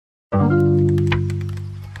Hello,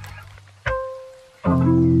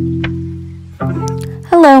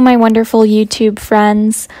 my wonderful YouTube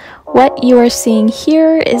friends. What you are seeing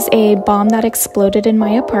here is a bomb that exploded in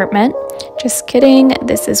my apartment. Just kidding,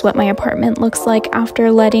 this is what my apartment looks like after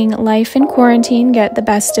letting life in quarantine get the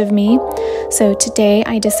best of me. So today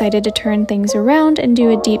I decided to turn things around and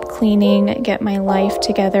do a deep cleaning, get my life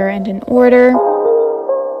together and in order.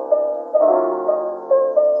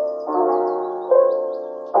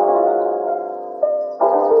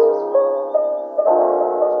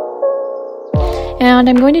 And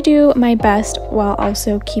I'm going to do my best while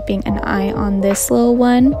also keeping an eye on this little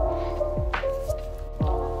one.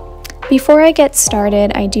 Before I get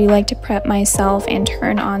started, I do like to prep myself and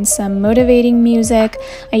turn on some motivating music.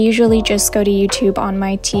 I usually just go to YouTube on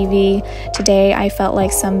my TV. Today I felt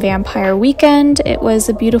like some vampire weekend. It was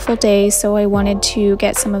a beautiful day, so I wanted to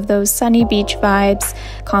get some of those sunny beach vibes.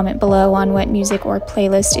 Comment below on what music or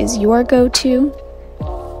playlist is your go-to.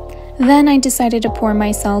 Then I decided to pour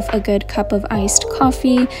myself a good cup of iced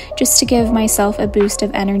coffee just to give myself a boost of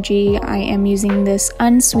energy. I am using this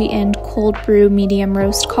unsweetened cold brew medium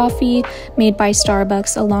roast coffee made by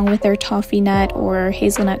Starbucks along with their toffee nut or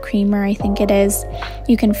hazelnut creamer, I think it is.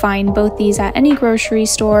 You can find both these at any grocery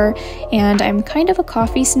store, and I'm kind of a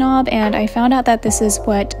coffee snob, and I found out that this is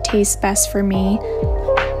what tastes best for me.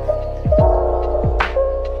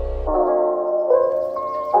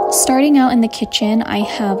 Starting out in the kitchen, I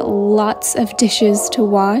have lots of dishes to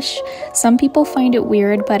wash. Some people find it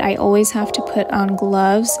weird, but I always have to put on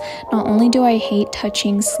gloves. Not only do I hate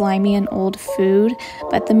touching slimy and old food,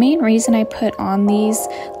 but the main reason I put on these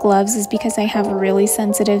gloves is because I have really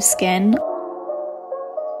sensitive skin.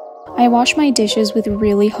 I wash my dishes with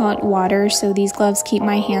really hot water, so these gloves keep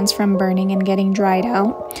my hands from burning and getting dried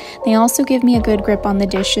out. They also give me a good grip on the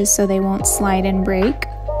dishes so they won't slide and break.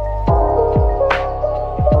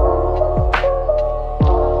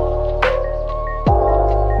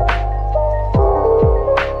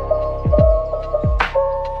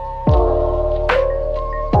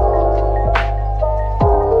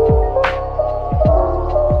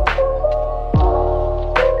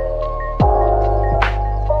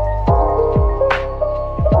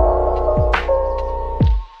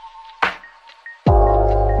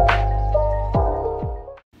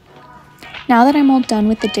 Now that I'm all done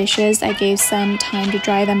with the dishes, I gave some time to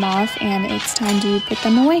dry them off, and it's time to put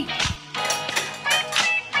them away.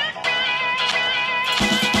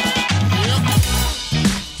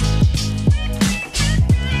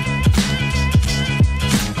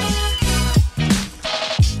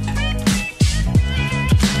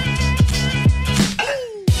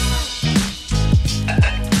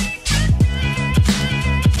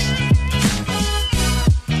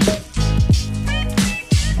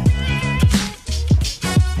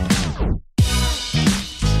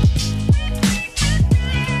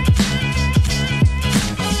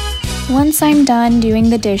 Once I'm done doing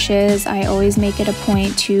the dishes, I always make it a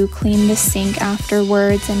point to clean the sink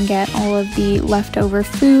afterwards and get all of the leftover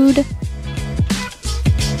food.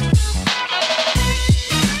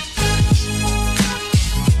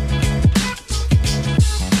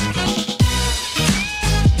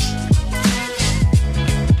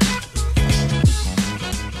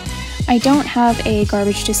 I don't have a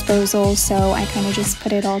garbage disposal, so I kind of just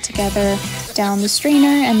put it all together down the strainer,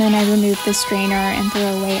 and then I remove the strainer and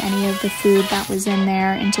throw away any of the food that was in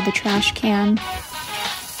there into the trash can.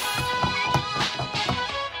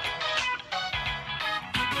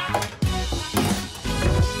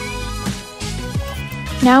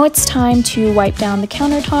 Now it's time to wipe down the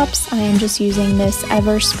countertops. I am just using this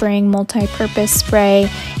Everspring multi-purpose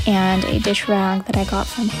spray and a dish rag that I got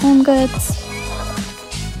from HomeGoods.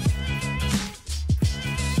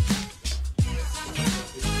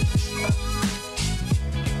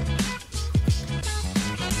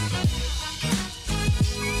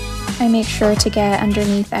 I make sure to get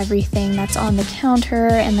underneath everything that's on the counter,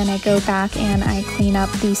 and then I go back and I clean up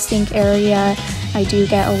the sink area. I do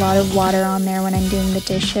get a lot of water on there when I'm doing the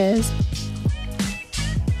dishes.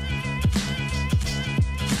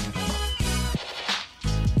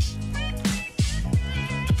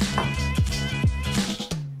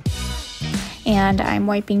 And I'm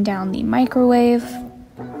wiping down the microwave.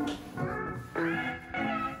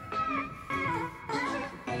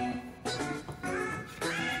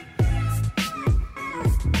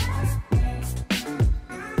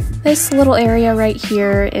 This little area right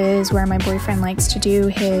here is where my boyfriend likes to do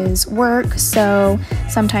his work, so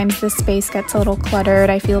sometimes this space gets a little cluttered.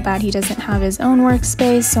 I feel bad he doesn't have his own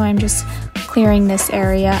workspace, so I'm just clearing this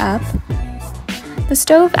area up. The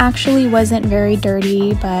stove actually wasn't very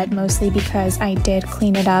dirty, but mostly because I did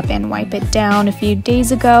clean it up and wipe it down a few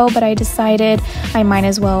days ago, but I decided I might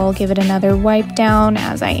as well give it another wipe down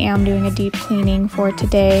as I am doing a deep cleaning for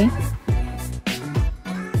today.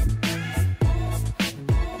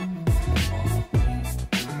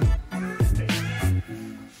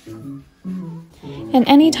 And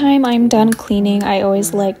anytime I'm done cleaning, I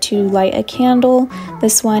always like to light a candle.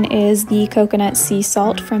 This one is the coconut sea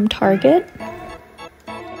salt from Target.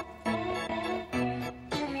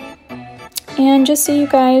 And just so you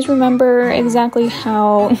guys remember exactly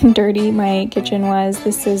how dirty my kitchen was,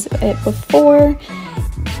 this is it before.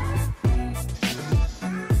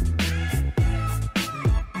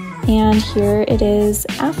 And here it is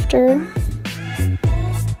after.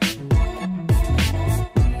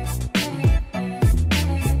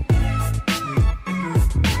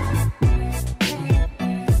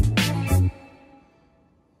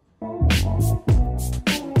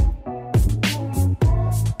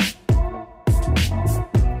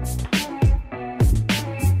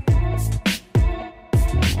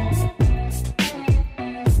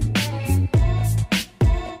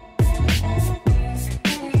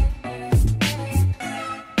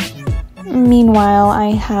 Meanwhile, I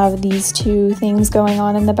have these two things going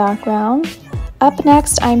on in the background. Up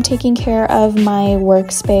next, I'm taking care of my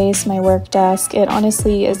workspace, my work desk. It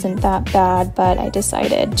honestly isn't that bad, but I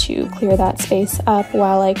decided to clear that space up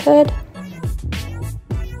while I could.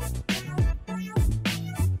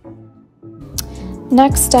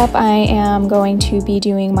 Next up, I am going to be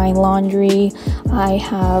doing my laundry. I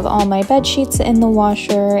have all my bed sheets in the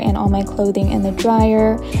washer and all my clothing in the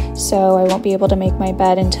dryer, so I won't be able to make my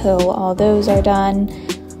bed until all those are done.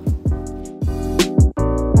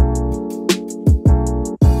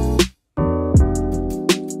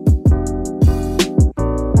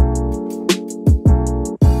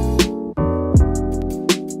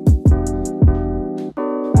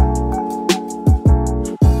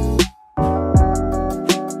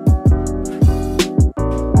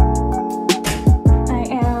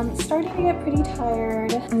 Pretty tired.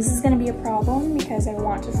 This is going to be a problem because I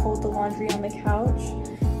want to fold the laundry on the couch,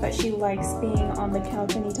 but she likes being on the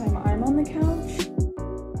couch anytime I'm on the couch.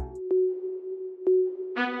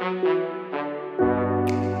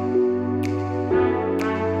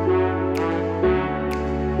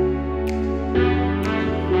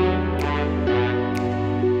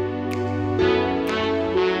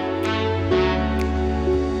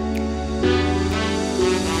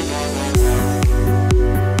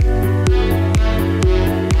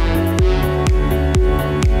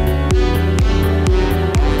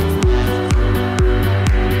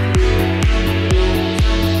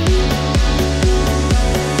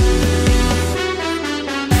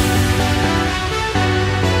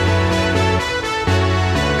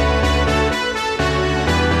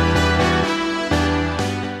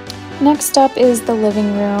 Next up is the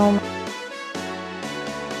living room.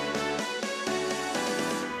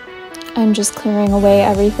 I'm just clearing away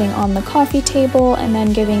everything on the coffee table and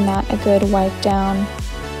then giving that a good wipe down.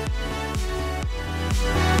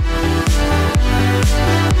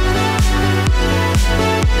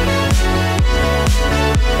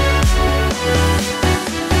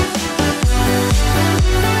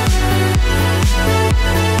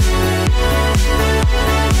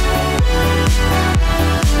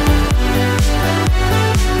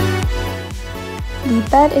 The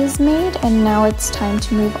bed is made, and now it's time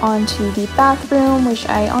to move on to the bathroom, which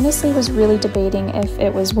I honestly was really debating if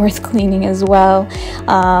it was worth cleaning as well.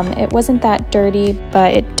 It wasn't that dirty,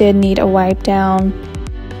 but it did need a wipe down.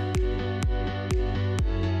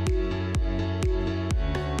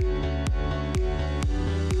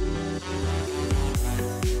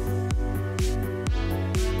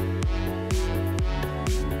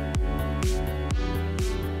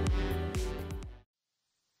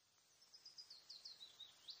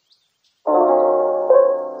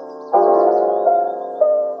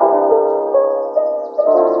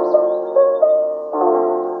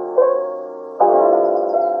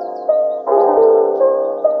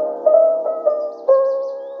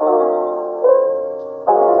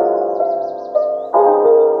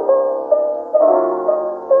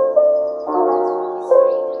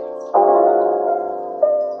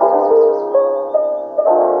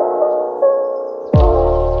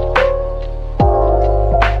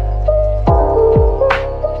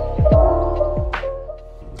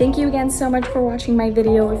 Thank you again so much for watching my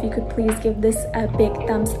video. If you could please give this a big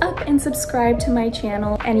thumbs up and subscribe to my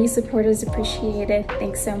channel. Any support is appreciated.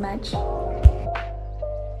 Thanks so much.